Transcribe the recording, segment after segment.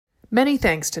Many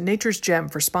thanks to Nature's Gem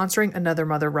for sponsoring Another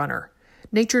Mother Runner.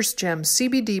 Nature's Gem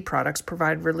CBD products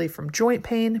provide relief from joint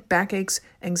pain, backaches,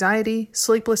 anxiety,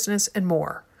 sleeplessness, and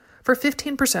more. For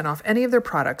 15% off any of their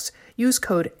products, use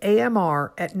code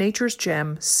AMR at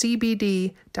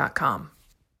naturesgemcbd.com.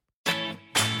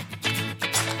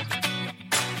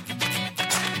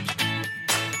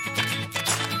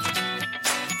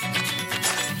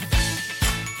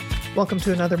 Welcome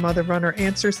to Another Mother Runner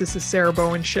Answers. This is Sarah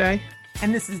Bowen Shea.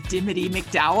 And this is Dimity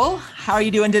McDowell. How are you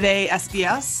doing today,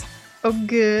 SBS? Oh,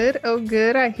 good. Oh,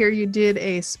 good. I hear you did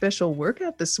a special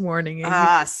workout this morning.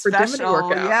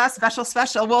 Special. Yeah,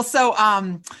 special. Well, so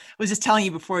I was just telling you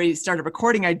before you started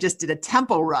recording, I just did a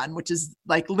tempo run, which is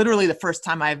like literally the first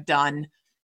time I've done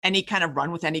any kind of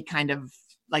run with any kind of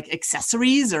like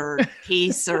accessories or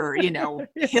pace or,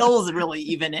 hills really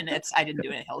even in it. I didn't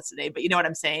do any hills today, but you know what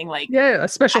I'm saying? Like, yeah, a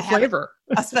special flavor.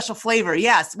 A special flavor.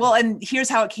 Yes. Well, and here's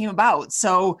how it came about.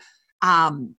 So,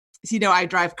 I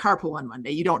drive carpool on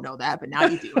Monday. You don't know that, but now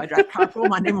you do. I drive carpool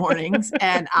Monday mornings.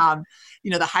 And,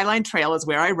 the Highline Trail is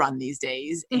where I run these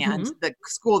days. Mm-hmm. And the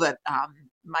school that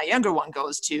my younger one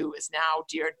goes to is now a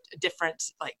different,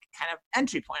 like, kind of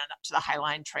entry point up to the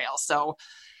Highline Trail. So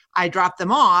I drop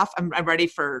them off. I'm ready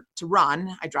to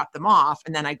run. I drop them off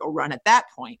and then I go run at that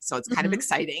point. So it's kind of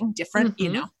exciting, different,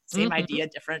 same idea,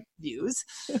 different views.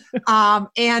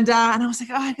 And I was like,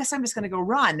 I guess I'm just going to go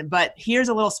run. But here's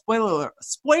a little spoiler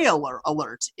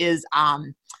alert is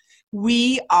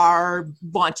we are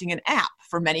launching an app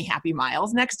for Many Happy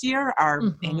Miles next year, our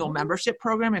annual membership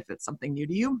program, if it's something new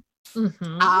to you.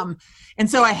 Mm-hmm. And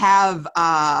so we have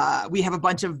a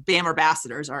bunch of BAM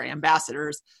ambassadors, our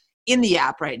ambassadors, in the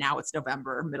app right now. It's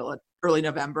November, early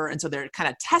November. And so they're kind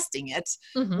of testing it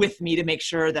with me to make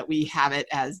sure that we have it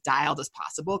as dialed as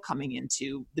possible coming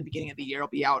into the beginning of the year. It'll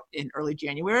be out in early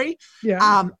January.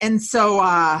 Yeah. And so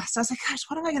I was like, gosh,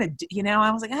 what am I going to do?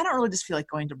 I was like, I don't really just feel like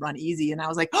going to run easy. And I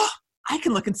was like, I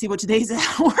can look and see what today's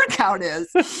workout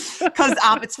is. Cause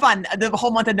it's fun. The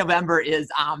whole month of November is,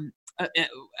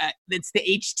 it's the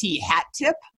HT hat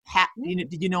tip.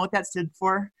 Did you know what that stood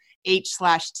for?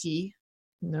 H/T.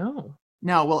 No.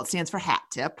 Well, it stands for hat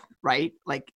tip, right?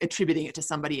 Like attributing it to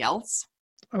somebody else.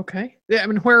 Okay. Yeah. I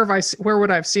mean, where would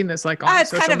I have seen this? Like on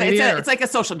social media? It's like a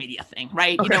social media thing,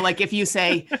 right? Okay. Like if you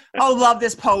say, love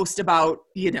this post about,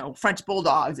 French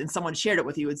bulldogs and someone shared it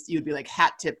with you, you'd be like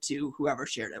hat tip to whoever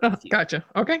shared it with you. Gotcha.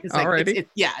 Okay. It's like, alrighty.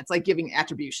 It's like giving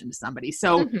attribution to somebody.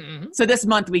 So, so this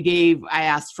month I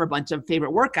asked for a bunch of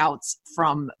favorite workouts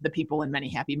from the people in Many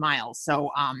Happy Miles.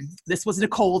 So, this was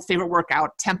Nicole's favorite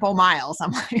workout, tempo miles.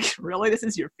 I'm like, really? This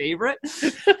is your favorite?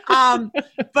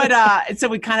 But so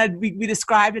we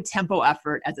described a tempo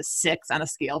effort as a 6 on a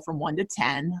scale from 1 to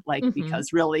 10,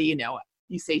 because really,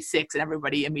 you say 6 and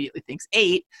everybody immediately thinks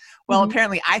 8. Well,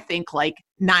 apparently I think like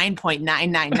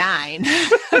 9.999.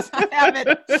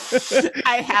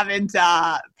 I haven't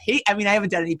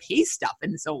done any pace stuff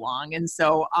in so long. And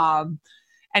so,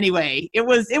 anyway, it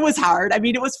was hard. I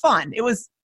mean, it was fun. It was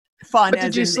fun.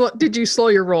 But did you slow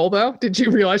your roll though? Did you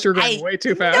realize you were going way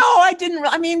too fast? No, I didn't.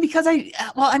 I mean, because I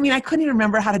couldn't even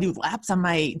remember how to do laps on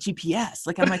my GPS.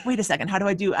 Like, I'm like, wait a second, how do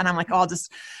I do? And I'm like, I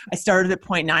started at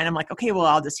 0.9. I'm like, okay, well,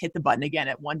 I'll just hit the button again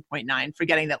at 1.9,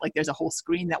 forgetting that like there's a whole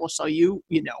screen that will show you,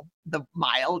 the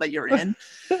mile that you're in.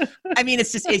 I mean,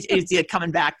 it's just, it's coming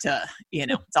back to,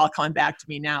 it's all coming back to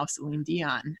me now, Celine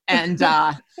Dion. And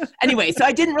anyway, so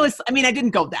I didn't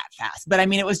go that fast, but I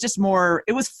mean, it was just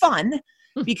it was fun.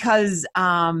 Because,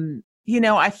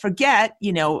 I forget,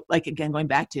 like, again, going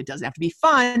back to, it doesn't have to be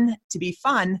fun to be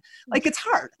fun. Like, it's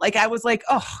hard. Like, I was like,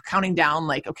 counting down,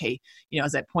 like, okay, I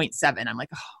was at 0.7. I'm like,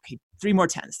 okay, 3 more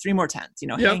tens,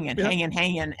 hanging.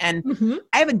 And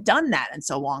I haven't done that in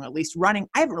so long, at least running.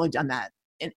 I haven't really done that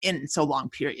in so long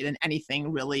period in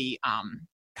anything really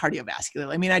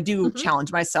cardiovascular. I mean, I do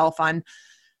challenge myself on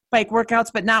bike workouts,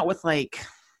 but not with like,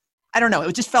 I don't know.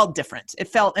 It just felt different. It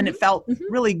felt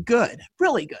really good,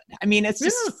 really good. I mean, it's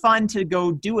just fun to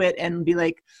go do it and be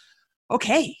like,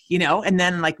 okay, and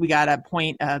then like we got a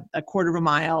quarter of a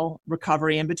mile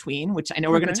recovery in between, which I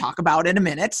know we're going to talk about in a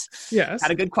minute. Yes.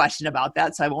 Had a good question about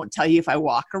that. So I won't tell you if I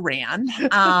walk or ran.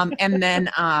 And then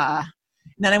I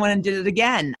went and did it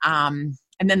again. And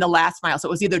then the last mile. So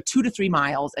it was either 2 to 3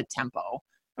 miles at tempo.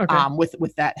 Okay.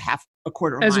 With that a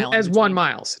quarter of a mile as 1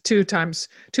 miles, 2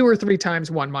 or 3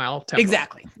 times 1 mile tempo.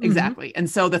 Exactly. And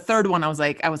so the third one, I was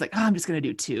like, I'm just going to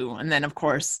do 2. And then of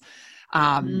course,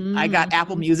 I got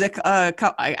Apple Music.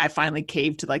 I finally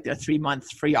caved to like their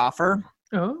 3-month free offer.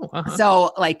 Oh, uh-huh.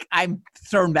 So like I'm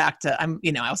thrown back to I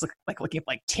was looking at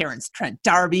like Terrence Trent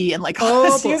D'Arby and like all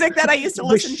this boy. music that I used to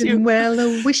listen to. Wishing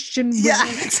well, wishing Yeah,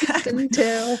 well, exactly. and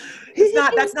tell.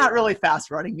 That's not really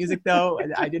fast running music though.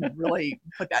 I didn't really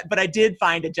put that, but I did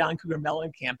find a John Cougar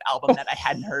Mellencamp album that I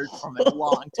hadn't heard from in a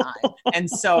long time. And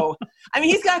so, I mean,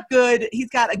 he's got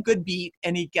a good beat,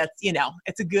 and he gets,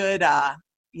 it's a good,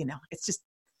 it's just,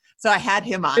 so I had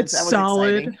him on. It's so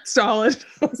that was solid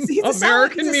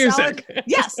American music.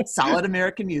 Yes, solid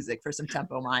American music for some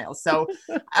tempo miles. So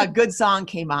a good song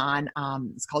came on.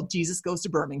 It's called "Jesus Goes to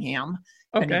Birmingham."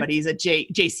 If anybody's a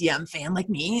JCM fan like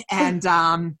me, and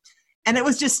it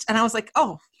was just, and I was like,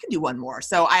 oh, you can do one more.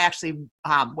 So I actually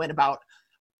went about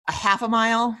a half a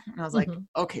mile, and I was like,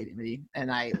 okay, Dimity.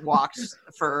 And I walked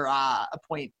for a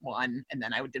 0.1, and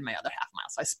then I did my other half mile.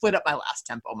 So I split up my last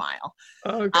tempo mile.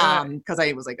 Because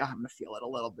I was like, oh, I'm going to feel it a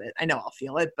little bit. I know I'll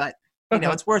feel it, but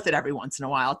it's worth it every once in a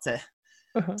while to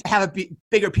have a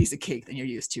bigger piece of cake than you're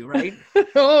used to, right?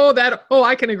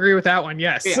 I can agree with that one.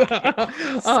 Yes. Yeah.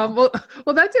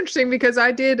 Well, that's interesting because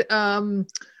I did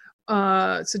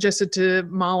suggested to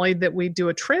Molly that we do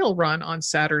a trail run on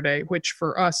Saturday, which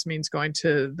for us means going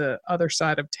to the other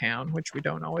side of town, which we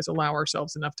don't always allow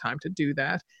ourselves enough time to do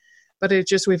that. But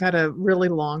we've had a really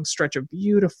long stretch of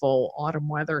beautiful autumn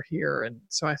weather here. And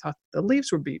so I thought the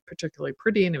leaves would be particularly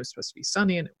pretty, and it was supposed to be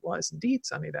sunny, and it was indeed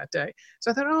sunny that day. So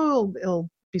I thought, it'll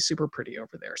be super pretty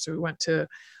over there. So we went to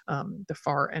the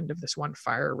far end of this one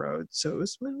fire road. So it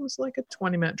was like a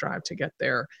 20-minute drive to get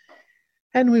there.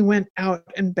 And we went out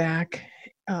and back,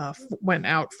 went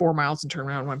out 4 miles and turned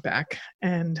around, went back.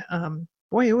 And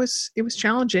boy, it was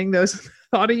challenging.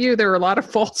 Thought of you, there were a lot of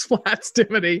false flats,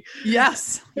 Dimity.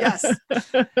 Yes. Yeah.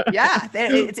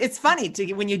 It's funny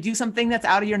when you do something that's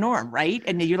out of your norm, right?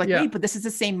 And you're like, wait, but this is the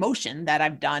same motion that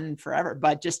I've done forever,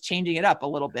 but just changing it up a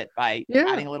little bit by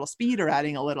adding a little speed or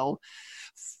adding a little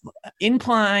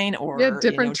incline or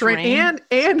different terrain.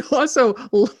 And also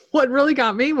what really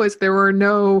got me was there were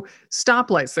no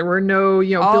stoplights, there were no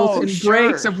built-in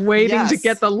brakes of waiting to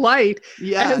get the light.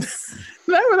 Yes.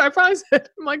 And then when I finally said,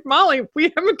 I'm like, Molly,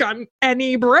 we haven't gotten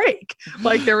any break.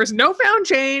 Like there was no found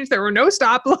change, there were no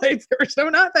stoplights, there was no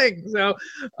nothing. So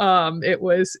it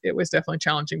was definitely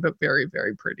challenging, but very,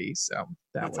 very pretty. So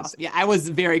that's awesome. Yeah, I was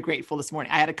very grateful this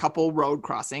morning. I had a couple road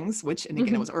crossings, which, and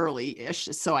again, it was early-ish,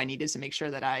 so I needed to make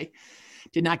sure that I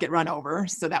did not get run over.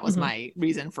 So that was my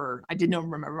reason I didn't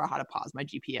remember how to pause my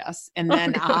GPS. And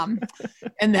then,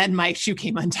 and then my shoe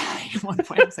came untied at one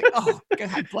point. I was like, oh,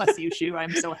 God bless you, shoe.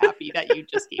 I'm so happy that you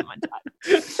just came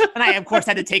untied. And I, of course,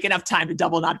 had to take enough time to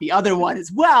double knot the other one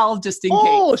as well, just in case.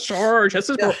 Oh, sure.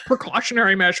 Just as a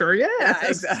precautionary measure. Yes. Yeah,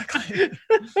 exactly.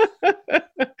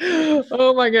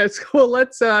 Oh my gosh. Well,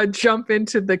 let's jump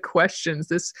into the questions.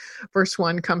 This first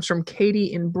one comes from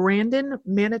Katie in Brandon,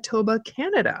 Manitoba,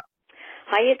 Canada.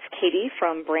 Hi, it's Katie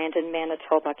from Brandon,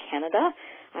 Manitoba, Canada.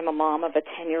 I'm a mom of a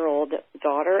 10-year-old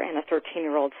daughter and a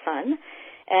 13-year-old son.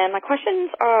 And my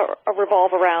questions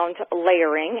revolve around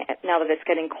layering now that it's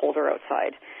getting colder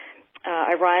outside.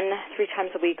 I run 3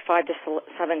 times a week, 5 to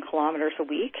 7 kilometers a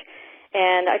week.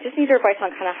 And I just need your advice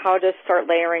on kind of how to start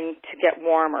layering to get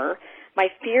warmer. My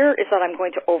fear is that I'm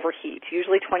going to overheat.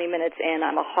 Usually 20 minutes in,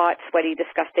 I'm a hot, sweaty,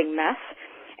 disgusting mess.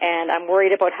 And I'm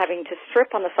worried about having to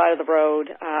strip on the side of the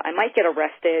road. I might get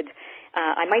arrested.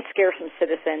 I might scare some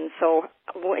citizens. So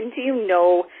when do you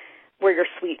know where your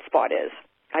sweet spot is?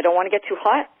 I don't want to get too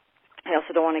hot. I also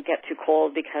don't want to get too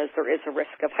cold because there is a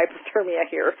risk of hypothermia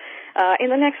here in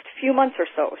the next few months or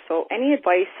so. So any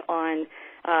advice on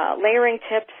layering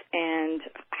tips, and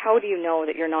how do you know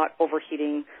that you're not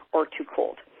overheating or too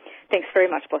cold? Thanks very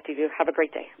much, both of you. Have a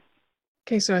great day.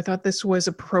 Okay, so I thought this was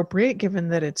appropriate given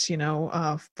that it's,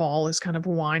 fall is kind of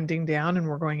winding down and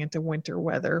we're going into winter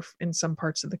weather in some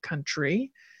parts of the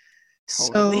country.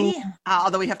 Totally. So,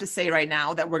 although we have to say right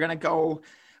now that we're going to go,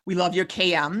 we love your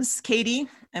KMs, Katie,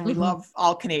 and we love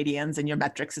all Canadians and your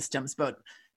metric systems, but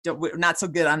we're not so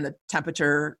good on the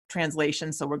temperature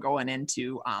translation. So we're going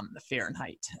into the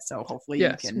Fahrenheit. So hopefully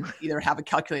you can either have a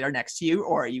calculator next to you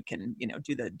or you can,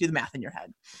 do the math in your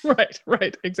head.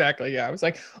 Right. Exactly. Yeah. I was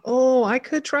like, oh, I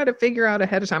could try to figure out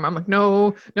ahead of time. I'm like,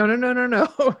 no.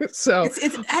 So it's I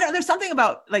don't know, there's something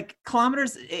about like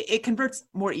kilometers. It converts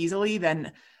more easily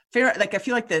than Fahrenheit. Like I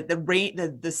feel like the rate,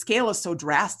 the scale is so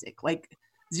drastic, like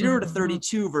 0 to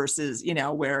 32 versus,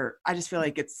 where I just feel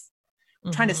like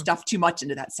trying to stuff too much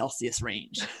into that Celsius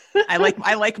range. I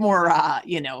like more, a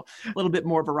little bit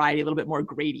more variety, a little bit more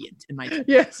gradient in my.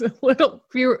 Yes, a little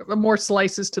fewer, more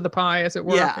slices to the pie, as it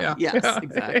were. Yeah. Yes,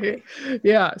 exactly.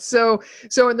 Yeah. So,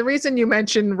 and the reason you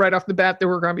mentioned right off the bat that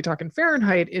we're going to be talking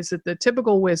Fahrenheit is that the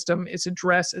typical wisdom is to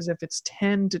dress as if it's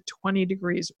 10 to 20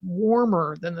 degrees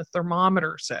warmer than the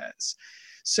thermometer says.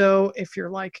 So if you're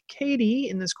like Katie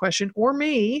in this question, or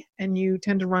me, and you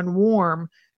tend to run warm,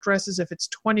 dress as if it's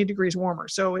 20 degrees warmer.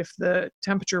 So if the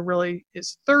temperature really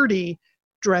is 30,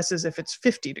 dress as if it's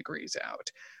 50 degrees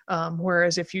out.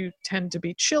 Whereas if you tend to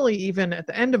be chilly, even at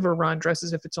the end of a run, dress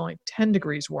as if it's only 10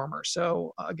 degrees warmer.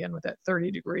 So again, with that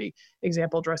 30-degree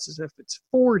example, dress as if it's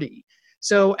 40.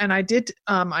 So, and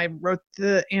I wrote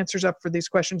the answers up for these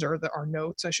questions, or our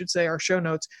notes, I should say, our show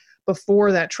notes,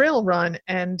 before that trail run.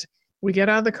 And we get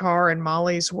out of the car and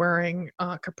Molly's wearing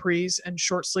capris and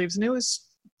short sleeves. And it was,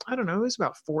 I don't know, it was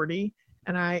about 40.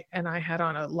 And I had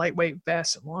on a lightweight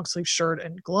vest, and long sleeve shirt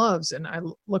and gloves. And I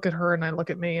look at her and I look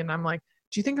at me and I'm like,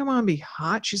 do you think I'm going to be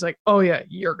hot? She's like, oh yeah,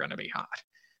 you're going to be hot.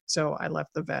 So I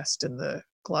left the vest and the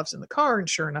gloves in the car. And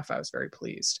sure enough, I was very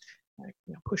pleased. I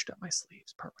pushed up my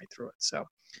sleeves partway through it. So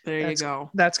there you go.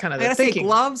 That's kind of the thinking. thinking.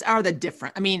 Gloves are the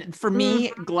different. I mean, for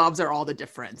me, gloves are all the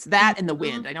difference. That and the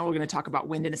wind. I know we're going to talk about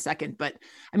wind in a second, but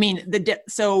I mean,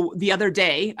 so the other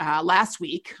day, last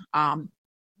week,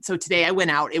 so today I went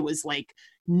out, it was like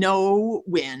no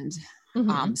wind,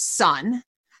 sun,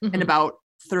 and about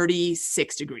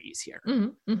 36 degrees here.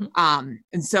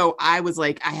 And so I was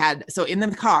like, so in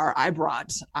the car, I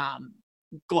brought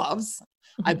gloves.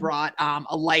 I brought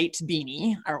a light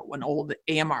beanie, or an old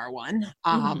AMR one.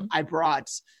 I brought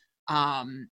a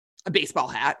baseball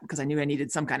hat because I knew I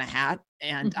needed some kind of hat,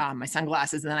 and my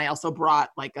sunglasses. And then I also brought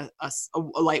like a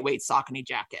lightweight Saucony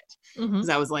jacket because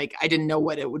I was like, I didn't know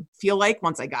what it would feel like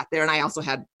once I got there. And I also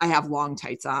I have long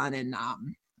tights on, and I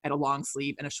had a long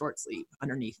sleeve and a short sleeve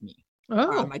underneath me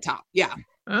on my top. Yeah.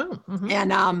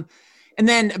 And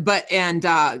then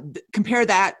compare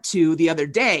that to the other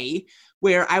day,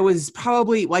 where I was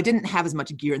I didn't have as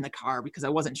much gear in the car because I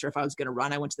wasn't sure if I was going to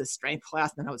run. I went to this strength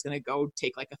class, and then I was going to go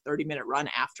take like a 30-minute run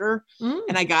after.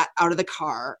 And I got out of the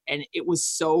car and it was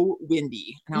so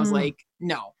windy. And I was like,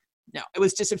 no,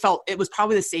 it was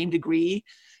probably the same degree,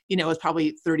 it was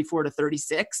probably 34 to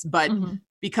 36, but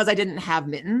because I didn't have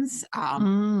mittens,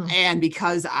 and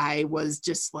because I was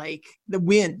just like, the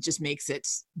wind just makes it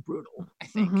brutal, I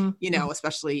think,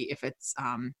 especially if it's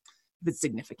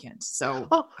significant. So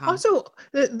also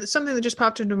something that just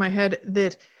popped into my head,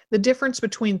 that the difference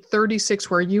between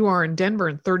 36 where you are in Denver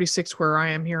and 36 where I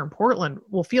am here in Portland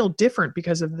will feel different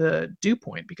because of the dew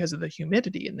point, because of the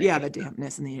humidity in the air. The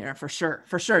dampness in the air, for sure.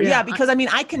 Yeah, because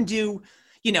I can do,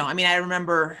 I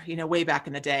remember, way back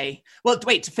in the day, well,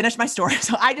 wait, to finish my story.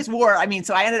 So I just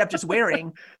so I ended up just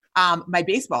wearing my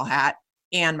baseball hat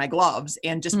and my gloves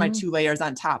and just my 2 layers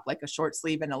on top, like a short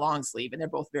sleeve and a long sleeve. And they're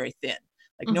both very thin.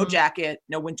 Like no jacket,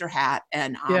 no winter hat.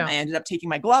 And I ended up taking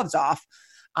my gloves off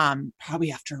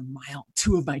probably after mile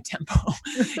 2 of my tempo,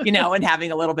 and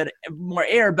having a little bit more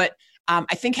air. But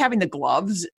I think having the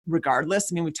gloves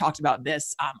regardless, we've talked about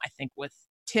this, I think with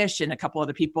Tish and a couple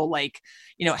other people, like,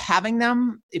 having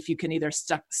them, if you can either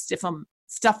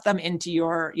stuff them into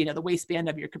your, the waistband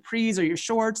of your capris or your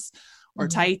shorts or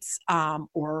tights,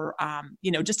 or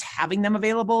just having them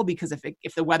available, because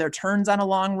if the weather turns on a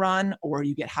long run or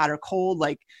you get hot or cold,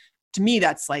 like, to me,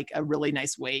 that's like a really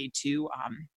nice way to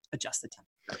adjust the temperature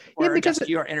or adjust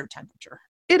your inner temperature.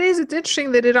 It's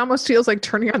interesting that it almost feels like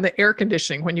turning on the air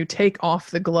conditioning when you take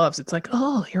off the gloves. It's like,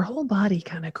 oh, your whole body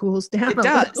kind of cools down.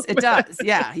 It does.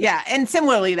 Yeah. And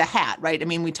similarly, the hat, right?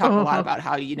 We talk a lot about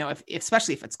how, if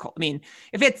especially if it's cold.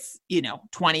 If it's,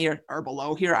 20 or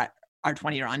below here, or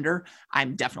 20 or under,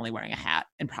 I'm definitely wearing a hat,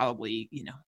 and probably,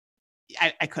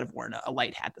 I could have worn a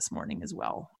light hat this morning as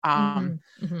well.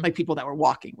 Like people that were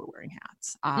walking were wearing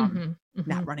hats,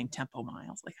 not running tempo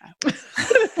miles like I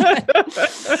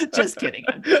was. Just kidding.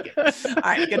 I'm just kidding. All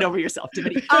right, get over yourself,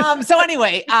 Tiffany. So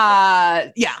anyway, and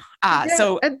I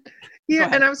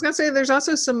was going to say, there's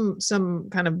also some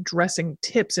kind of dressing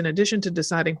tips in addition to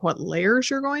deciding what layers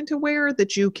you're going to wear,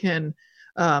 that you can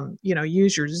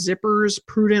use your zippers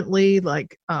prudently.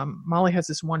 Like Molly has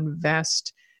this one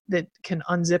vest that can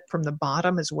unzip from the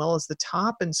bottom as well as the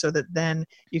top. And so that then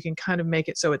you can kind of make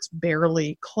it so it's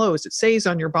barely closed. It stays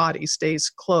on your body,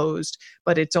 stays closed,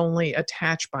 but it's only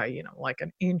attached by, like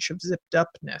an inch of zipped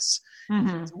upness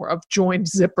or of joined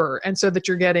zipper. And so that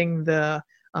you're getting the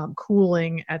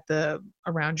cooling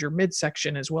around your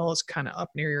midsection as well as kind of up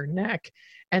near your neck.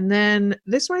 And then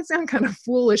this might sound kind of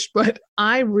foolish, but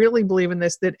I really believe in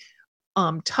this, that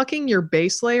tucking your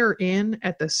base layer in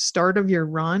at the start of your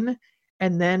run,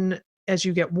 and then as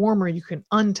you get warmer, you can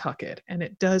untuck it, and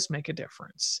it does make a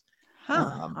difference.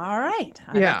 All right.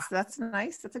 Yeah. That's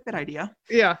nice. That's a good idea.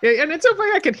 Yeah. And it's so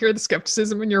funny. I can hear the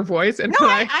skepticism in your voice. And no,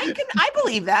 I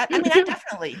believe that. I mean, I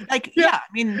definitely I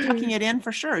mean, tucking it in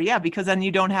for sure. Yeah. Because then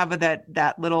you don't have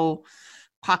that little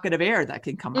pocket of air that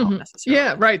can come out necessarily.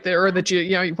 Yeah. Right there. Or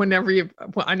that whenever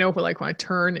I know, like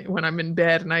when I'm in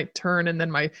bed and I turn and then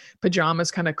my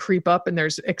pajamas kind of creep up and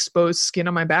there's exposed skin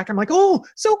on my back. I'm like, oh,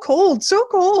 so cold.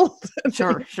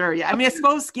 Sure. Yeah. I mean,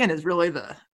 exposed skin is really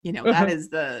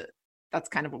that's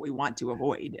kind of what we want to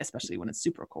avoid, especially when it's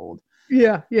super cold.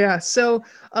 Yeah. So,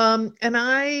 and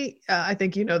I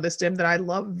think this, Dim, that I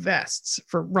love vests,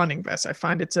 for running vests. I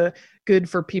find it's good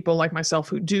for people like myself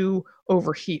who do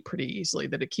overheat pretty easily,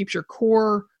 that it keeps your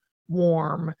core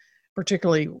warm,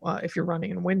 particularly if you're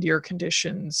running in windier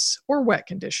conditions or wet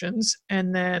conditions.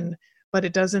 But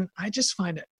it doesn't, I just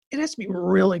find it has to be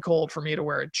really cold for me to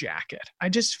wear a jacket. I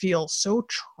just feel so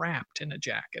trapped in a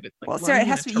jacket. Sarah, it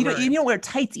has to be, you don't wear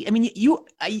tights. I mean,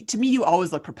 to me, you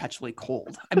always look perpetually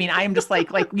cold. I mean, I am just like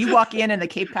you walk in the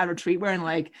Cape Cod retreat wearing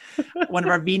like one of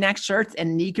our V-neck shirts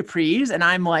and knee capris. And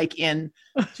I'm like in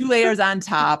 2 layers on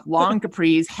top, long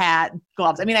capris, hat,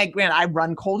 gloves. I mean, I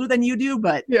run colder than you do,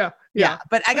 but yeah.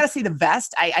 But I got to say the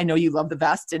vest, I know you love the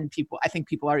vest, and I think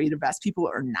people are either vest people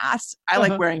or not. I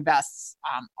like wearing vests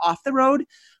off the road,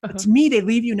 but to me, they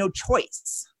leave you no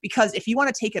choice, because if you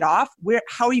want to take it off,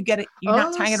 how are you getting, you're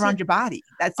not tying it around your body.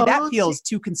 That feels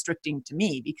too constricting to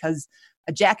me, because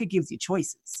a jacket gives you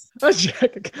choices. A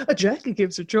jacket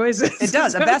gives you choices. It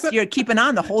does. A vest you're keeping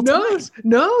on the whole time.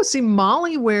 No. See,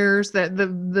 Molly wears that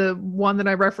the one that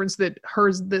I referenced, that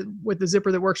hers with the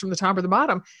zipper that works from the top or the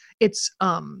bottom. It's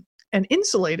an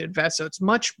insulated vest, so it's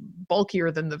much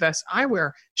bulkier than the vest I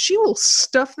wear. She will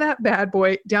stuff that bad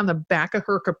boy down the back of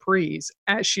her capris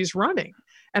as she's running.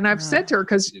 And I've said to her,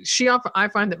 because I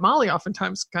find that Molly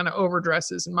oftentimes kind of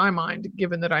overdresses in my mind,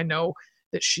 given that I know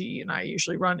that she and I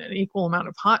usually run an equal amount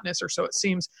of hotness, or so it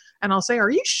seems. And I'll say, "Are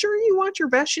you sure you want your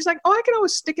vest?" She's like, "Oh, I can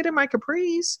always stick it in my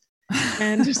capris."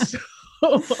 And just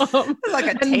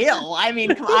like a tail. I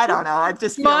mean, I don't know. I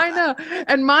just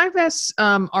and my vests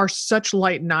are such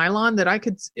light nylon that I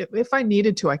could, if I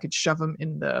needed to, I could shove them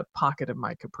in the pocket of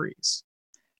my capris.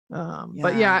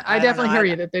 But yeah, I definitely hear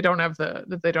you that they don't have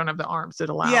the arms that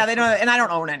allow. Yeah, they don't, and I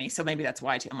don't own any, so maybe that's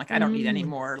why too. I'm like, I don't need any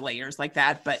more layers like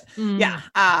that. But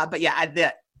I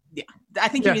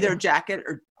think you either a jacket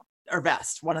or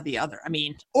vest, one or the other. I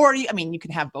mean, you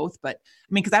can have both, but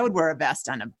I mean, because I would wear a vest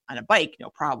on a bike, no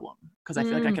problem, because I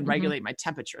feel like I can regulate my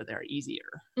temperature there easier.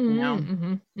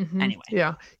 Anyway,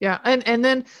 yeah, and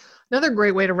then another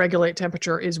great way to regulate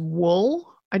temperature is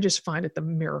wool. I just find it the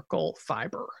miracle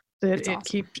fiber that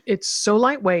it's so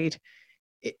lightweight.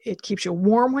 It keeps you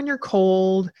warm when you're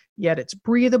cold, yet it's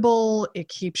breathable. It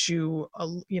keeps you,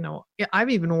 I've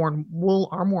even worn wool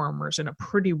arm warmers in a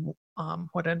pretty,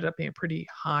 what ended up being a pretty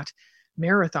hot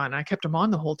marathon. I kept them on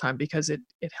the whole time because it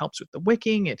helps with the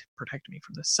wicking. It protected me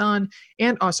from the sun.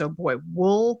 And also,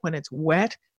 wool, when it's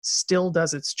wet, still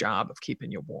does its job of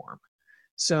keeping you warm.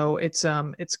 So it's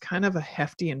kind of a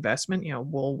hefty investment.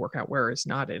 Wool workout wear is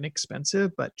not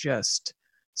inexpensive, but just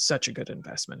such a good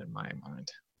investment in my mind.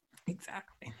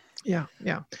 Exactly. Yeah.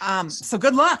 So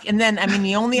good luck. And then, I mean,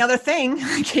 the only other thing,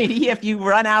 Katie, if you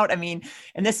run out, I mean,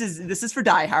 and this is for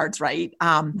diehards, right?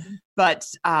 But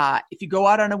if you go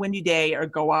out on a windy day or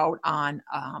go out on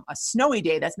a snowy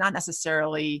day, that's not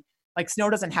necessarily, like, snow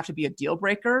doesn't have to be a deal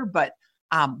breaker, but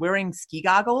wearing ski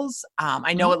goggles,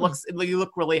 I know you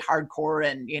look really hardcore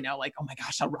and, like, oh my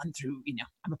gosh, I'll run through,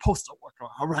 I'm a postal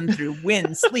worker. I'll run through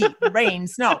wind, sleet, rain,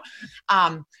 snow.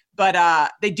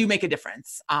 But they do make a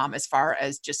difference as far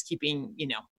as just keeping,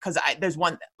 because there's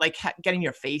one, like, getting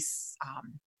your face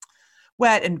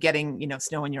wet and getting,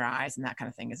 snow in your eyes and that kind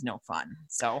of thing is no fun.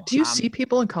 So do you see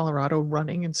people in Colorado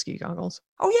running in ski goggles?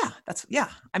 Oh yeah.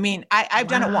 I mean, I've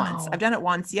done it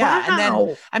once. Yeah. Wow. And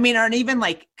then, I mean, or even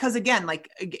like, cause again, like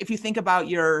if you think about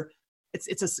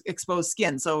it's a exposed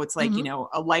skin. So it's like,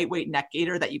 a lightweight neck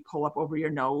gaiter that you pull up over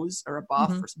your nose or a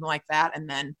buff or something like that. And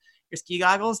then your ski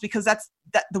goggles, because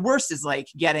the worst is like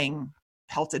getting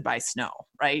pelted by snow,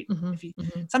 right?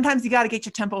 Sometimes you got to get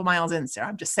your tempo miles in, Sarah.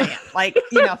 I'm just saying, like,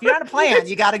 if you're on a plan,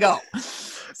 you got to go.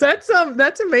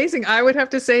 That's amazing. I would have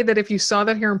to say that if you saw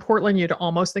that here in Portland, you'd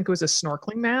almost think it was a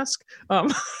snorkeling mask.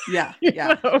 Yeah. In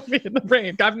the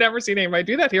rain. I've never seen anybody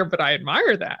do that here, but I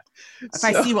admire that. If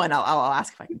I see one, I'll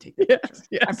ask if I can take it.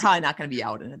 Yes. I'm probably not going to be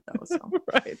out in it though. So.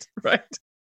 Right.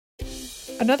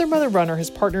 Another Mother Runner has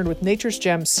partnered with Nature's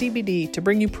Gem CBD to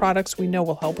bring you products we know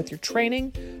will help with your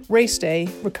training, race day,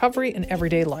 recovery, and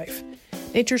everyday life.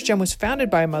 Nature's Gem was founded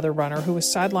by a Mother Runner who was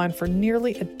sidelined for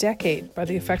nearly a decade by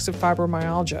the effects of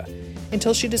fibromyalgia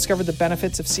until she discovered the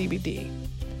benefits of CBD.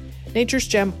 Nature's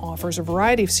Gem offers a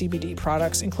variety of CBD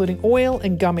products, including oil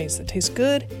and gummies that taste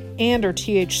good and are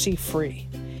THC-free.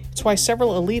 It's why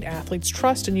several elite athletes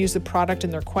trust and use the product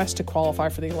in their quest to qualify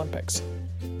for the Olympics.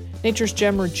 Nature's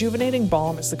Gem Rejuvenating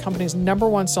Balm is the company's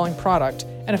 #1 selling product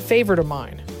and a favorite of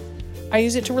mine. I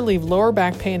use it to relieve lower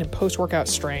back pain and post-workout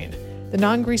strain. The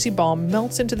non-greasy balm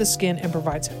melts into the skin and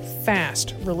provides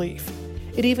fast relief.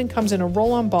 It even comes in a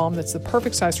roll-on balm that's the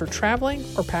perfect size for traveling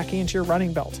or packing into your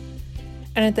running belt.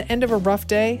 And at the end of a rough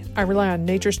day, I rely on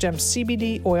Nature's Gem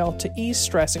CBD oil to ease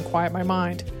stress and quiet my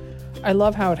mind. I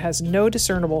love how it has no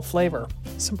discernible flavor.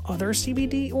 Some other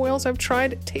CBD oils I've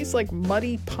tried taste like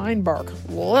muddy pine bark.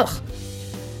 Ugh.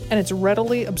 And it's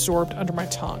readily absorbed under my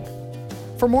tongue.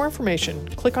 For more information,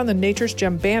 click on the Nature's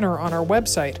Gem banner on our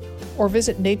website or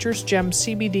visit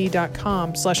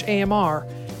nature'sgemcbd.com/AMR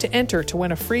to enter to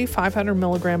win a free 500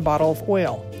 milligram bottle of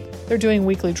oil. They're doing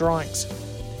weekly drawings.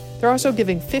 They're also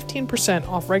giving 15%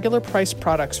 off regular priced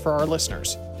products for our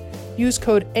listeners. Use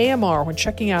code AMR when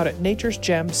checking out at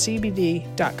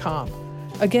nature'sgemcbd.com.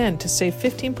 Again, to save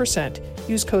 15%,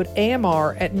 use code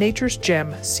AMR at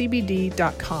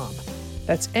nature'sgemcbd.com.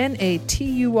 That's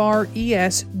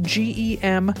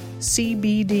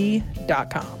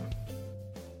nature'sgemcbd.com.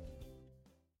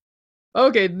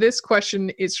 Okay, this question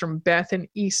is from Beth in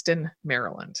Easton,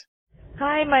 Maryland.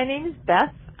 Hi, my name is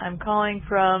Beth. I'm calling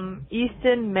from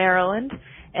Easton, Maryland,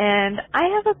 and I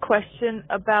have a question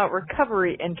about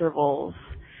recovery intervals.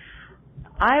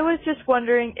 I was just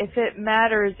wondering if it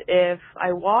matters if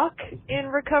I walk in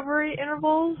recovery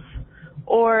intervals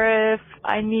or if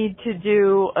I need to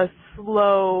do a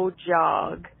slow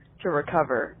jog to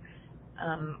recover.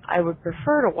 I would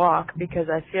prefer to walk because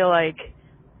I feel like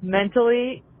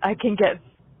mentally I can get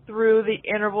through the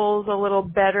intervals a little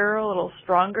better, a little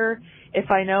stronger, if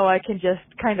I know I can just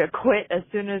kind of quit as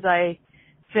soon as I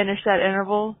finish that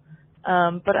interval.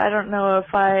 But I don't know if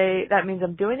that means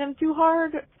I'm doing them too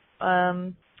hard,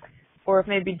 or if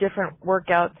maybe different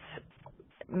workouts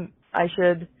I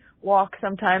should walk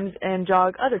sometimes and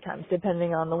jog other times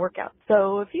depending on the workout.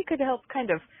 So if you could help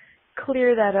kind of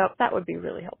clear that up, that would be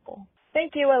really helpful.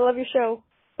 Thank you. I love your show.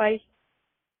 Bye.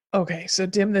 Okay, so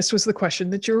Dim, this was the question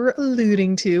that you were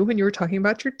alluding to when you were talking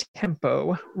about your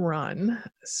tempo run.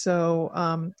 So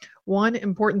one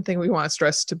important thing we want to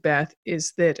stress to Beth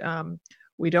is that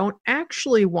we don't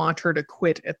actually want her to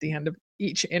quit at the end of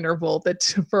each interval. That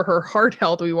for her heart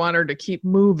health, we want her to keep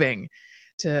moving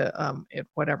to at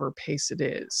whatever pace it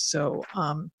is. So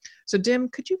Dim,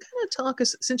 could you kind of talk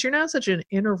us, since you're now such an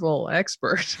interval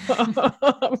expert,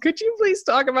 could you please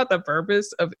talk about the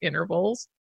purpose of intervals?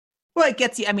 Well, it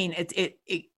gets you, I mean, it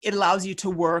allows you to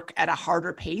work at a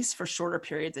harder pace for shorter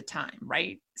periods of time,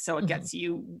 right? So it gets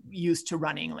you used to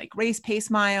running like race pace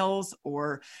miles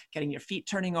or getting your feet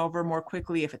turning over more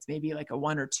quickly. If it's maybe like a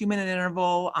 1 or 2 minute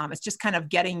interval, it's just kind of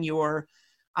getting your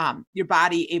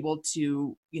body able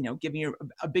to, give you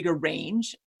a bigger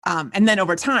range. And then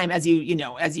over time, as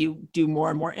you do more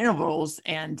and more intervals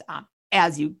and,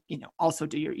 as you also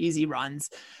do your easy runs,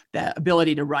 the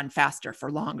ability to run faster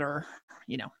for longer,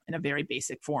 in a very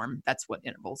basic form, that's what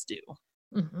intervals do.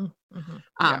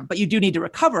 But you do need to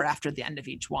recover after the end of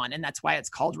each one. And that's why it's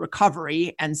called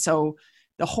recovery. And so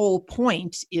the whole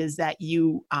point is that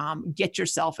you get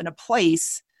yourself in a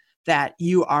place that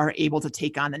you are able to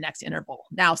take on the next interval.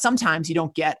 Now, sometimes you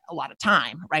don't get a lot of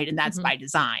time, right? And that's by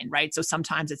design, right? So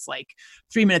sometimes it's like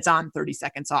 3 minutes on, 30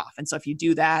 seconds off. And so if you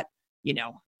do that,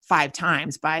 5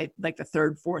 times, by like the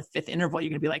 3rd, 4th, 5th interval, you're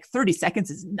going to be like, 30 seconds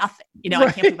is nothing. I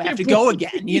can't believe I have to go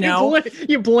again,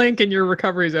 You blink and your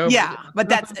recovery's over. Yeah. But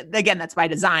that's by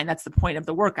design. That's the point of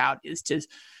the workout, is to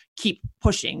keep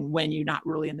pushing when you're not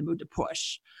really in the mood to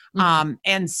push.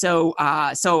 And so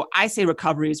I say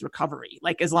recovery is recovery.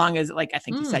 Like, as long as, like, I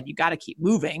think you said, you got to keep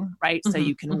moving, right? So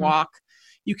you can walk,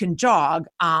 you can jog.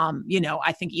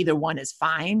 I think either one is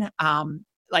fine.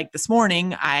 Like this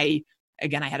morning, I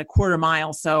had a quarter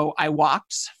mile. So I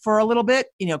walked for a little bit,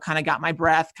 kind of got my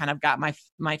breath, kind of got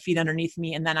my feet underneath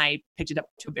me. And then I picked it up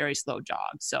to a very slow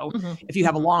jog. So if you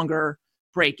have a longer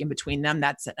break in between them,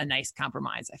 that's a nice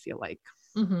compromise, I feel like.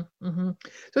 So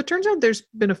it turns out there's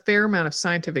been a fair amount of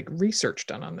scientific research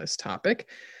done on this topic.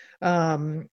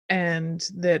 Granted,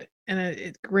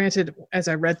 as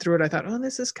I read through it, I thought,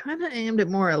 this is kind of aimed at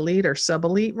more elite or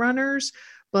sub-elite runners,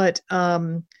 but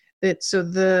so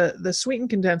the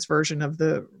sweetened condensed version of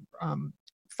the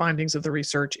findings of the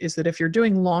research is that if you're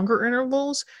doing longer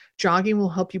intervals, jogging will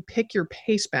help you pick your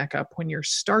pace back up when you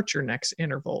start your next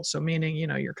interval. So meaning,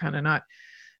 you're kind of not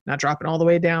dropping all the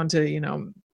way down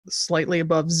to, slightly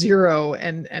above 0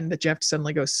 and that you have to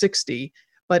suddenly go 60.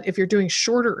 But if you're doing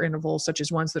shorter intervals, such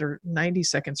as ones that are 90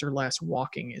 seconds or less,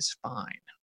 walking is fine.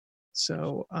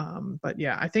 So, but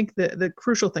yeah, I think the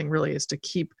crucial thing really is to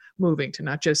keep moving, to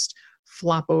not just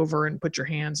flop over and put your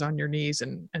hands on your knees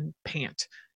and pant.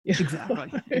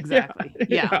 Exactly. Yeah.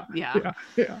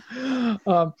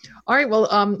 All right. Well,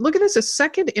 look at this. A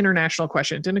second international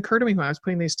question. It didn't occur to me when I was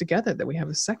putting these together that we have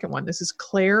a second one. This is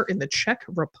Claire in the Czech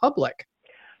Republic.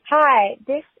 Hi,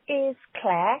 this is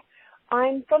Claire.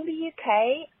 I'm from the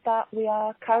UK, but we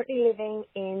are currently living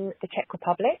in the Czech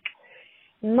Republic.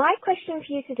 My question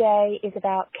for you today is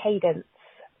about cadence.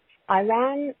 I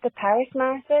ran the Paris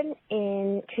Marathon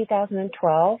in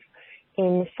 2012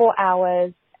 in 4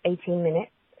 hours, 18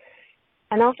 minutes.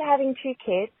 And after having 2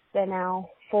 kids, they're now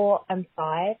 4 and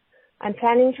 5, I'm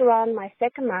planning to run my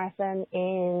second marathon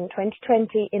in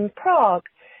 2020 in Prague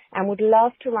and would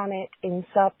love to run it in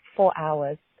sub 4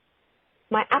 hours.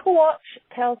 My Apple Watch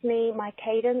tells me my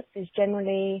cadence is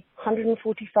generally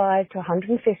 145 to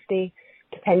 150,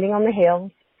 depending on the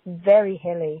hills, very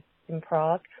hilly in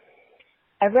Prague.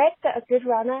 I read that a good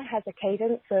runner has a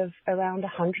cadence of around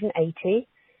 180.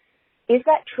 Is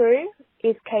that true?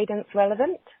 Is cadence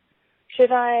relevant?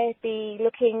 Should I be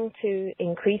looking to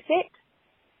increase it?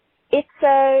 If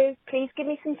so, please give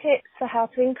me some tips for how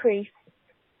to increase.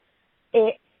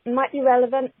 It might be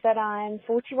relevant that I'm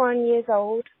 41 years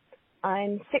old,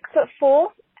 I'm 6'4",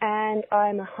 and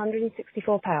I'm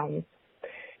 164 pounds.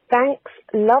 Thanks,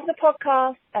 love the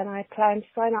podcast, and I plan to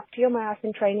sign up to your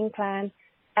marathon training plan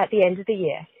at the end of the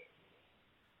year.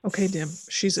 Okay, Dim.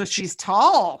 She's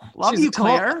tall. Love you,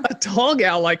 Claire. A tall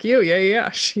gal like you.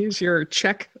 Yeah. She's your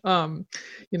Czech, your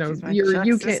Czech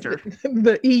UK, sister.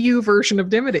 the EU version of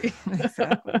Dimity.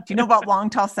 Exactly. Do you know about Long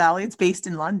Tall Sally? It's based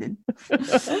in London.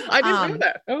 I didn't know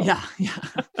that. Oh. Yeah.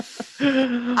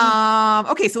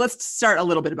 Okay, so let's start a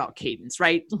little bit about cadence,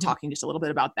 right? Mm-hmm. Talking just a little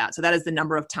bit about that. So that is the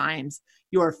number of times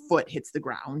your foot hits the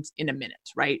ground in a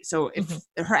minute, right? So if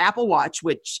her Apple Watch,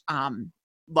 which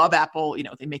love Apple,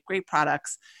 they make great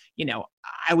products.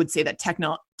 I would say that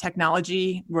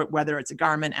technology, whether it's a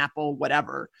Garmin, Apple,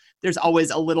 whatever, there's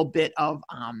always a little bit of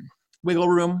wiggle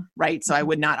room, right? So I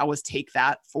would not always take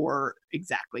that for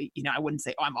exactly, I wouldn't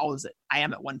say, I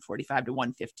am at 145 to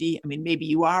 150. I mean, maybe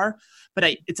you are, but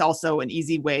it's also an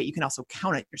easy way. You can also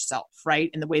count it yourself, right?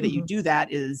 And the way that you do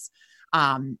that is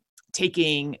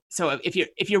so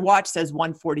if your watch says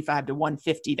 145 to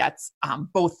 150, that's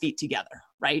both feet together,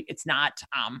 right? It's not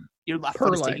your left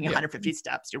foot is taking 150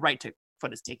 steps, your right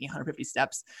foot is taking 150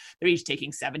 steps. They're each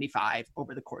taking 75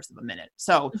 over the course of a minute.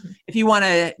 So if you want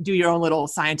to do your own little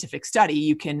scientific study,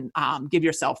 you can give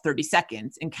yourself 30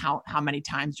 seconds and count how many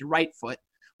times your right foot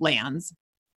lands,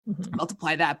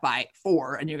 multiply that by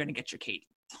 4, and you're going to get your cadence.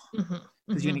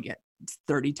 Because you're going to get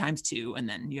 30 times 2, and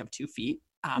then you have 2 feet.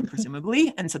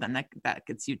 Presumably. And so then that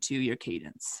gets you to your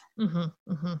cadence.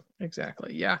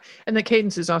 Exactly. Yeah. And the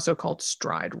cadence is also called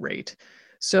stride rate.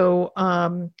 So,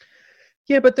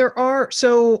 but there are,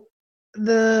 I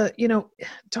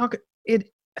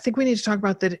think we need to talk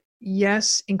about that.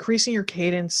 Yes, increasing your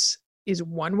cadence is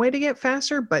one way to get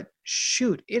faster, but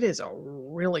shoot, it is a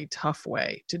really tough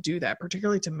way to do that,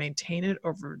 particularly to maintain it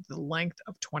over the length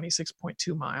of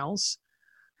 26.2 miles.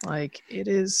 Like it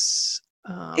is,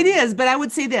 but I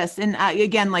would say this, and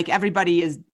again, like everybody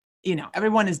is,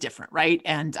 everyone is different, right?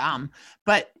 And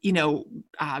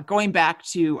going back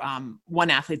to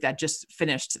one athlete that just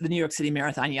finished the New York City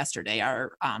Marathon yesterday,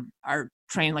 our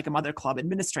Train Like a Mother Club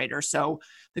administrator. So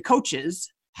the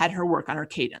coaches had her work on her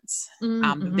cadence.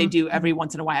 They do every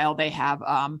once in a while. They have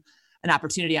an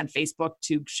opportunity on Facebook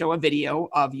to show a video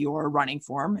of your running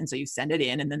form. And so you send it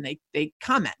in and then they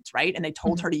comment, right? And they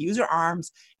told her to use her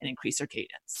arms and increase her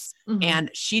cadence. And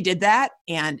she did that.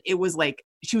 And it was like,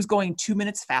 she was going 2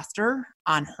 minutes faster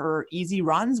on her easy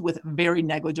runs with very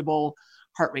negligible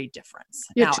heart rate difference.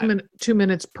 Yeah. Now, 2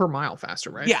 minutes per mile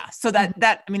faster, right? Yeah. So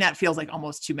that feels like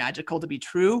almost too magical to be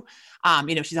true.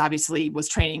 She's obviously was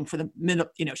training for the middle,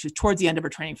 she was towards the end of her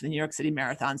training for the New York City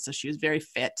Marathon. So she was very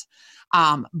fit.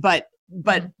 But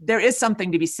there is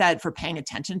something to be said for paying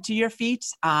attention to your feet.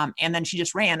 And then she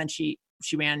just ran, and she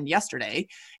ran yesterday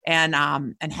and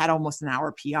had almost an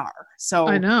hour PR. So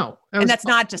I know. And that's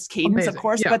not just cadence, amazing. Of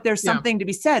course, yeah. but there's something to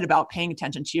be said about paying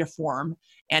attention to your form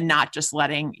and not just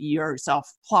letting yourself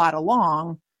plod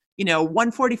along.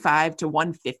 145 to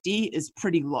 150 is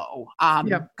pretty low.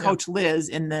 Coach Liz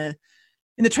in the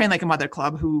Train Like a Mother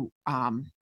Club, who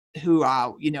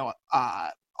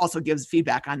also gives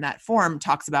feedback on that form,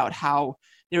 talks about how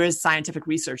there is scientific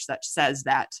research that says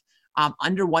that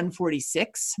under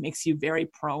 146 makes you very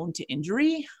prone to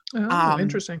injury. Oh,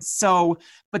 interesting. So,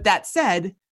 but that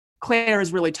said, Claire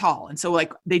is really tall. And so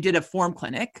like they did a form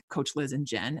clinic, Coach Liz and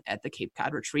Jen at the Cape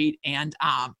Cod retreat. And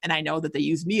I know that they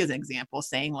used me as an example,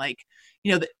 saying like,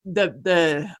 you know,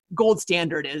 the gold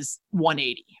standard is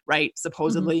 180, right?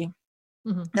 Supposedly.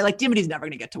 Mm-hmm. They're like, Dimity's never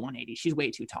going to get to 180. She's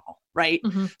way too tall. Right.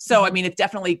 Mm-hmm. So, I mean, it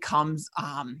definitely comes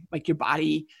like your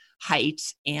body height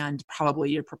and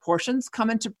probably your proportions come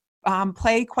into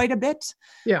play quite a bit.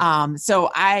 Yeah. So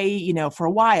I, you know, for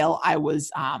a while I was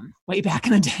way back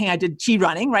in the day, I did chi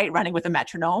running, right? Running with a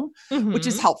metronome, which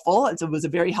is helpful. It was a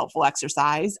very helpful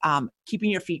exercise.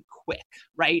 Keeping your feet quick,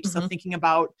 right? So thinking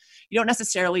about, you don't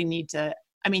necessarily need to,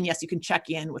 I mean, yes, you can check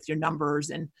in with your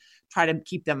numbers and try to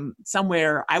keep them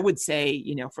somewhere. I would say,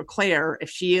 you know, for Claire,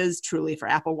 if she is truly, if her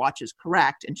Apple Watch is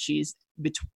correct and she's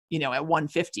you know, at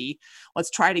 150, let's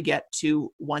try to get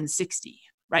to 160.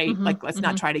 Right? Like, let's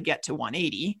not try to get to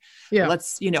 180. Yeah.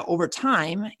 Let's, you know, over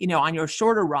time, you know, on your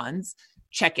shorter runs,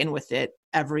 check in with it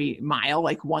every mile.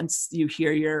 Like once you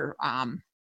hear your,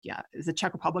 is it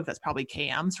Czech Republic? That's probably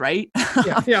KMs, right?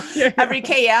 Yeah. Every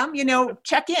KM, you know,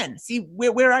 check in, see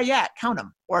where are you at, count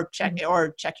them, or check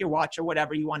your watch or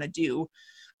whatever you want to do.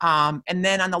 And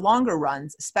then on the longer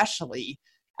runs, especially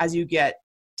as you get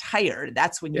tired,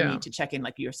 that's when you need to check in.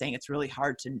 Like you were saying, it's really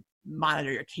hard to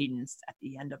monitor your cadence at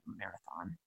the end of a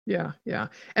marathon. Yeah.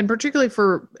 And particularly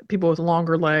for people with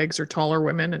longer legs or taller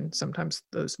women, and sometimes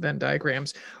those Venn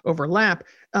diagrams overlap,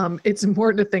 it's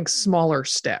important to think smaller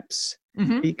steps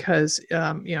because, you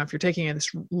know, if you're taking in this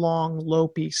long,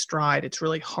 lopey stride, it's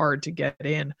really hard to get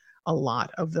in a lot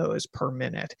of those per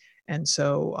minute. And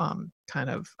so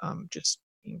just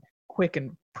being quick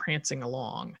and prancing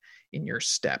along in your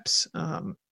steps. I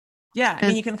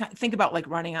mean, you can think about like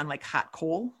running on like hot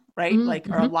coal, right? Like,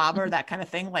 or lava, that kind of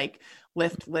thing, like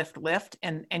lift,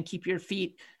 and keep your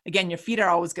feet, again, your feet are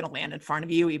always going to land in front of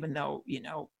you, even though, you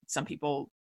know, some people,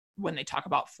 when they talk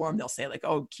about form, they'll say like,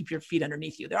 oh, keep your feet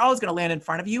underneath you. They're always going to land in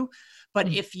front of you. But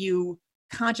if you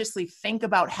consciously think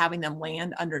about having them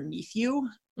land underneath you,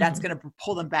 that's going to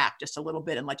pull them back just a little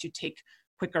bit and let you take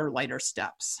quicker, lighter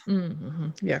steps.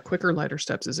 Yeah. Quicker, lighter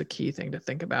steps is a key thing to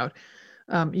think about.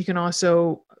 You can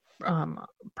also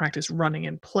practice running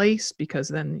in place, because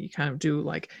then you kind of do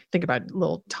like, think about a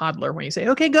little toddler when you say,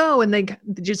 okay, go. And they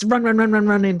just run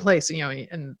in place, you know,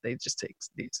 and they just take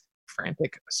these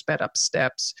frantic sped up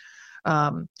steps.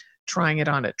 Trying it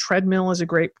on a treadmill is a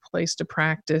great place to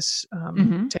practice,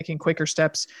 taking quicker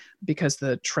steps, because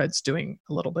the tread's doing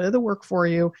a little bit of the work for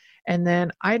you. And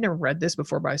then I had never read this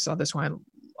before, but I saw this when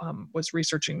I was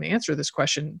researching the answer to this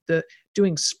question,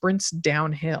 doing sprints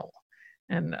downhill.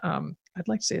 And I'd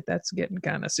like to say that's getting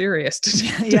kind of serious.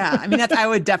 Yeah. I mean, I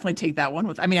would definitely take that one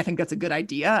I think that's a good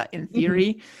idea in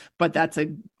theory, but that's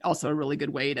also a really good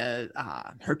way to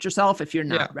hurt yourself if you're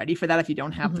not ready for that. If you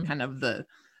don't have the kind of the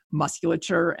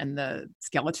musculature and the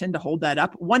skeleton to hold that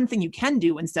up. One thing you can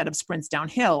do instead of sprints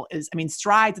downhill is, I mean,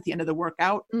 strides at the end of the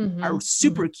workout are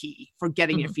super key for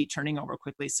getting your feet turning over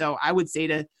quickly. So I would say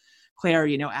to Claire,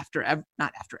 you know,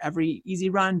 not after every easy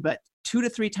run, but 2 to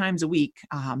 3 times a week,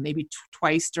 maybe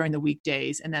twice during the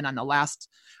weekdays. And then on the last,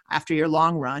 after your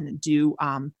long run, do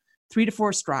 3 to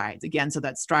 4 strides. Again, so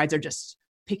that strides are just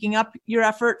picking up your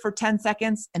effort for 10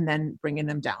 seconds and then bringing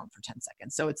them down for 10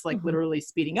 seconds. So it's like literally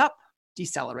speeding up,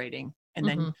 decelerating, and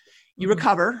then you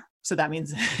recover. So that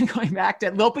means going back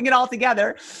to loping it all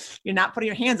together. You're not putting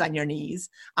your hands on your knees,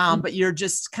 but you're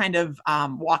just kind of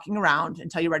walking around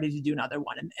until you're ready to do another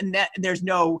one. And that there's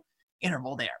no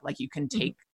interval there. Like you can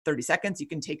take 30 seconds, you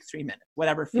can take 3 minutes,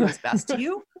 whatever feels best to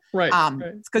you. Right.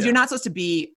 Because you're not supposed to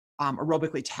be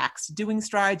aerobically taxed doing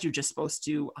strides. You're just supposed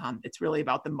to, it's really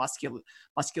about the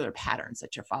muscular patterns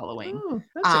that you're following. Oh,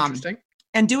 that's interesting.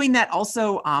 And doing that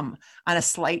also on a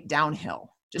slight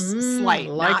downhill, just slight,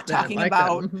 not talking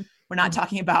about, we're not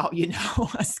talking about, you know,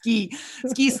 a ski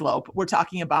slope. We're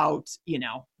talking about, you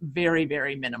know, very,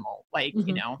 very minimal, like,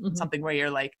 you know, something where you're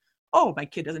like, oh, my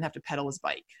kid doesn't have to pedal his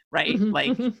bike, right?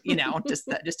 Like, you know, just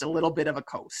a little bit of a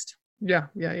coast. Yeah.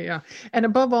 And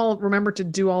above all, remember to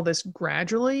do all this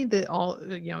gradually,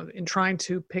 in trying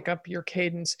to pick up your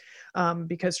cadence,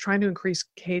 because trying to increase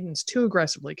cadence too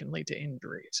aggressively can lead to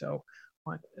injury. So I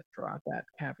wanted to throw out that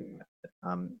caveat.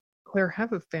 Claire,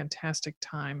 have a fantastic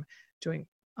time doing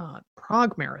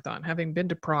Prague Marathon. Having been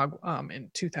to Prague in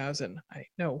 2000, I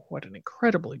know what an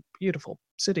incredibly beautiful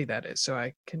city that is. So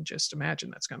I can just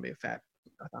imagine that's going to be a fat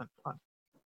marathon. Fun.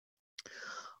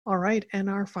 All right. And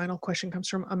our final question comes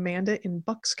from Amanda in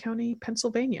Bucks County,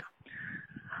 Pennsylvania.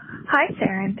 Hi,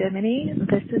 Serendipity.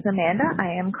 This is Amanda.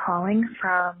 I am calling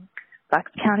from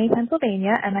Bucks County,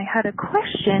 Pennsylvania, and I had a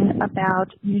question about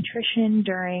nutrition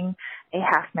during a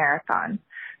half marathon.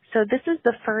 So this is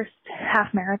the first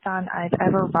half marathon I've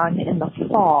ever run in the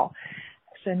fall.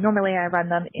 So normally I run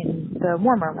them in the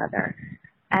warmer weather.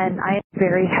 And I am a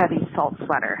very heavy salt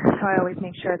sweater, so I always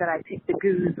make sure that I pick the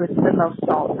goos with the most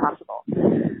salt possible.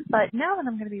 But now that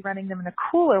I'm going to be running them in the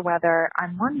cooler weather,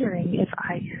 I'm wondering if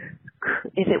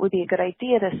it would be a good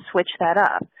idea to switch that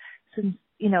up. Since,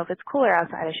 if it's cooler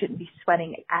outside, I shouldn't be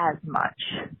sweating as much.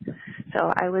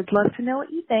 So I would love to know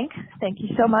what you think. Thank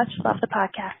you so much. Love the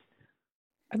podcast.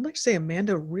 I'd like to say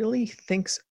Amanda really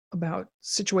thinks about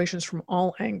situations from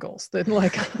all angles. That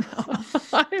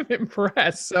I'm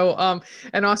impressed. So,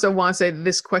 and also want to say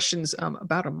this question's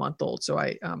about a month old. So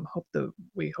I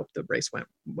we hope the race went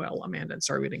well, Amanda. And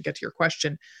sorry we didn't get to your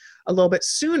question a little bit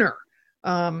sooner.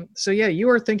 So yeah, you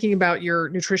are thinking about your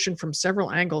nutrition from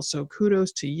several angles. So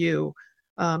kudos to you.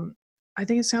 I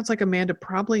think it sounds like Amanda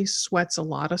probably sweats a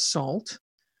lot of salt.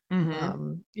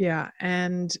 Mm-hmm. Yeah.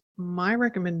 And my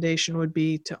recommendation would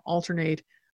be to alternate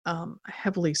a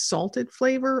heavily salted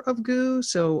flavor of goo.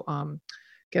 So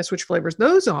guess which flavors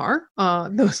those are.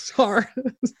 Those are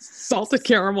salted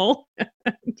caramel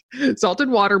and salted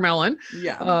watermelon.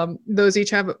 Yeah. Those each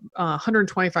have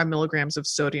 125 milligrams of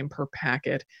sodium per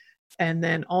packet. And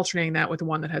then alternating that with the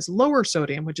one that has lower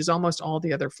sodium, which is almost all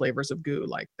the other flavors of goo,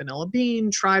 like vanilla bean,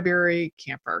 tri-berry,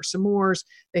 campfire s'mores.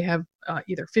 They have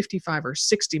either 55 or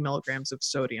 60 milligrams of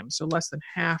sodium. So less than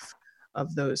half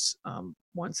of those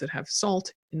ones that have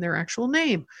salt in their actual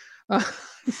name.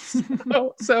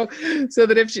 So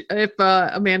that if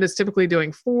Amanda's typically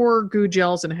doing 4 goo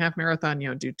gels in a half marathon,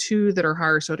 do 2 that are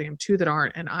higher sodium, 2 that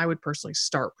aren't. And I would personally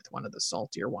start with one of the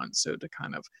saltier ones. So to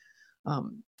kind of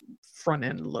front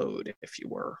end load, if you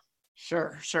were.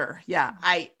 Sure. Yeah.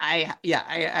 I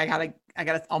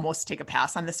gotta almost take a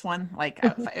pass on this one. Like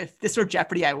if this were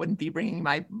Jeopardy, I wouldn't be bringing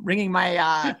my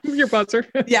your buzzer.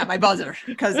 Yeah, my buzzer.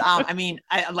 Cause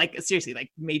I like seriously,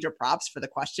 like major props for the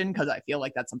question. Cause I feel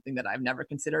like that's something that I've never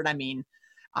considered.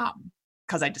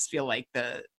 Cause I just feel like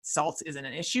the salt isn't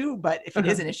an issue, but if it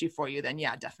is an issue for you, then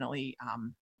yeah, definitely.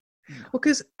 Well,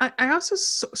 because I also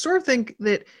sort of think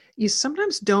that you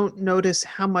sometimes don't notice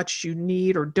how much you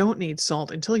need or don't need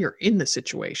salt until you're in the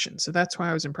situation. So that's why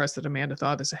I was impressed that Amanda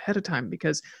thought this ahead of time,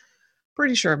 because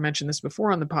pretty sure I've mentioned this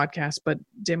before on the podcast, but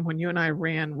Dim, when you and I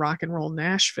ran Rock and Roll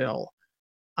Nashville,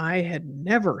 I had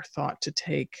never thought to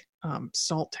take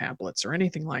salt tablets or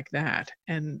anything like that.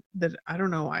 And that, I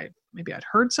don't know, maybe I'd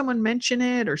heard someone mention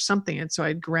it or something. And so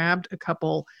I'd grabbed a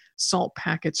couple salt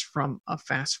packets from a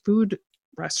fast food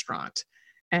restaurant,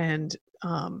 and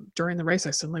during the race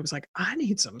I suddenly was like, I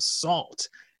need some salt,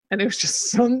 and it was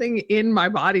just something in my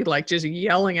body like just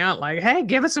yelling out like, hey,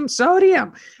 give us some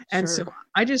sodium. And so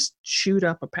I just chewed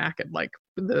up a packet, like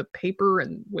the paper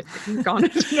and with the ink on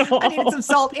it and all. I needed some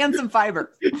salt and some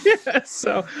fiber. Yeah.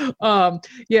 So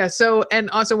and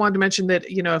also wanted to mention that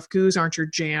if goos aren't your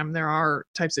jam, there are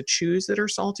types of chews that are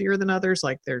saltier than others.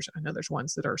 Like I know there's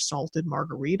ones that are salted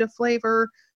margarita flavor.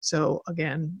 So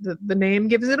again, the name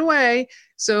gives it away.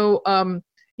 So,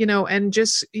 and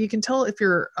just, you can tell if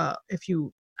your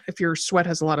sweat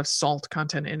has a lot of salt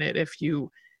content in it, if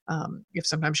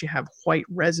sometimes you have white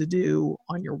residue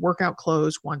on your workout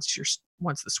clothes once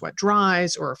the sweat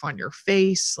dries, or if on your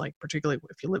face, like particularly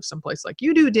if you live someplace like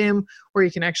you do, Dim, where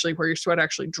your sweat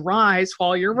actually dries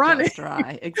while you're running.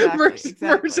 Dry. Exactly.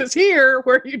 Versus here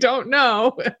where you don't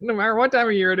know, no matter what time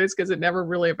of year it is, because it never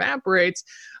really evaporates.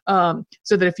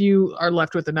 So that if you are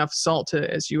left with enough salt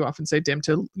to, as you often say, Dim,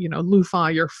 to, loofah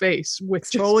your face with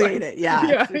exfoliate it.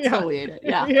 Yeah. Exfoliate it.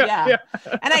 Yeah.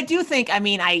 And I do think,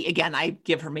 I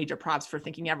give her major props for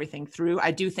thinking everything through.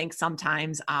 I do think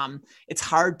sometimes, it's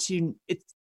hard to,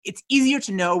 it's easier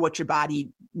to know what your body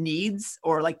needs,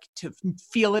 or like to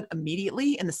feel it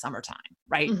immediately in the summertime,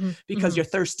 right? Mm-hmm. Because you're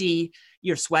thirsty,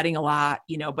 you're sweating a lot,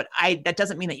 but that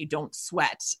doesn't mean that you don't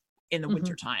sweat in the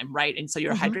wintertime, right? And so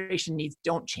your hydration needs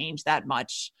don't change that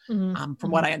much, from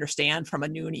what I understand from a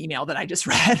noon email that I just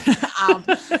read.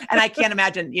 And I can't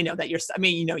imagine, that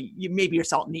maybe your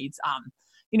salt needs,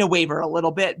 waver a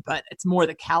little bit, but it's more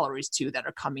the calories too that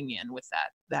are coming in with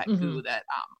that goo that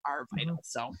are vital.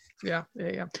 So yeah.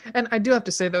 And I do have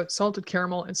to say though, salted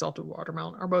caramel and salted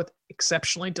watermelon are both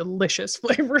exceptionally delicious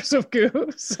flavors of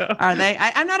goo. So are they?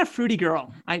 I'm not a fruity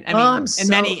girl. In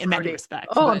many respects.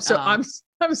 Oh, but,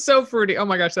 I'm so fruity. Oh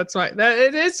my gosh, that's right.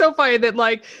 It is so funny that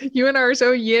like you and I are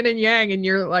so yin and yang, and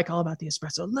you're like all about the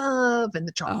espresso love and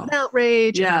the chocolate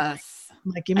outrage. Yes.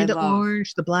 Like, give me I the love-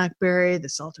 orange, the blackberry, the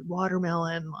salted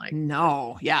watermelon. Like,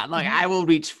 No, yeah, like I will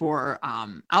reach for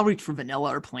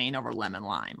vanilla or plain over lemon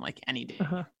lime, like any day.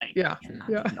 Uh-huh. Like, Yeah. you know,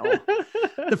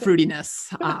 the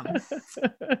fruitiness.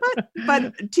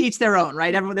 But to each their own,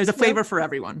 right? Everyone, there's a flavor for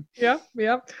everyone. Yeah.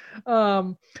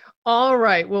 All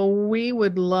right. Well, we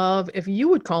would love if you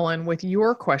would call in with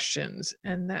your questions,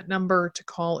 and that number to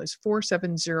call is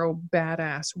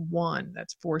 470-BADASS-1.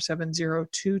 That's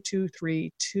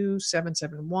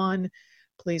 470-223-2771.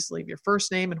 Please leave your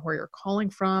first name and where you're calling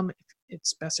from.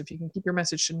 It's best if you can keep your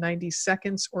message to 90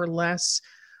 seconds or less.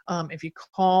 If you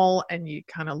call and you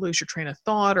kind of lose your train of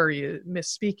thought or you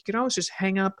misspeak, you can always just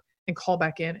hang up and call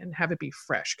back in and have it be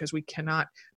fresh, because we cannot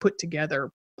put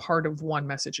together part of one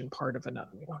message and part of another.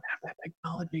 We don't have that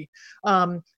technology.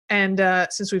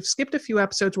 Since we've skipped a few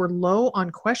episodes, we're low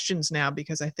on questions now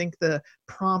because I think the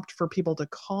prompt for people to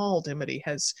call Dimity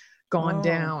has gone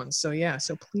down. So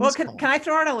so please. Well, can I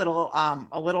throw in a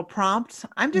little prompt?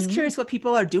 I'm just curious what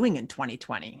people are doing in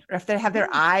 2020, or if they have their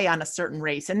eye on a certain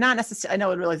race, and not necessarily. I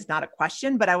know it really is not a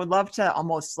question, but I would love to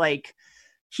almost like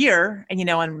hear, and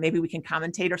and maybe we can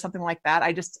commentate or something like that.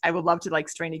 I would love to like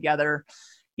string together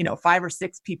 5 or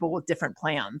 6 people with different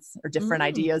plans or different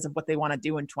ideas of what they want to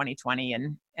do in 2020,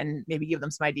 and maybe give them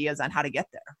some ideas on how to get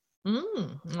there.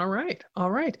 All right.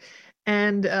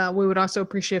 And we would also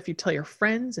appreciate if you tell your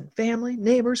friends and family,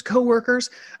 neighbors, coworkers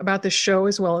about this show,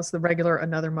 as well as the regular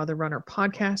Another Mother Runner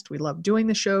podcast. We love doing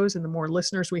the shows, and the more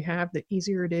listeners we have, the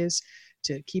easier it is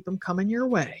to keep them coming your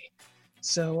way.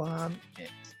 So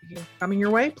coming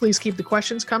your way, please keep the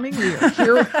questions coming. We are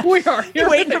here. You're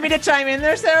waiting for me to chime in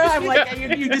there, Sarah? I'm like,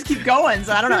 you just keep going.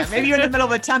 So I don't know. Maybe you're in the middle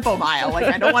of a tempo mile. Like,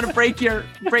 I don't want to break your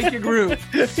groove.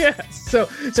 Yes. So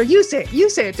you say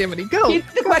it, Dimity. Go.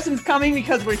 Keep the questions coming,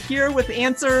 because we're here with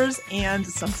answers and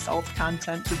some salt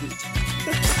content to boot.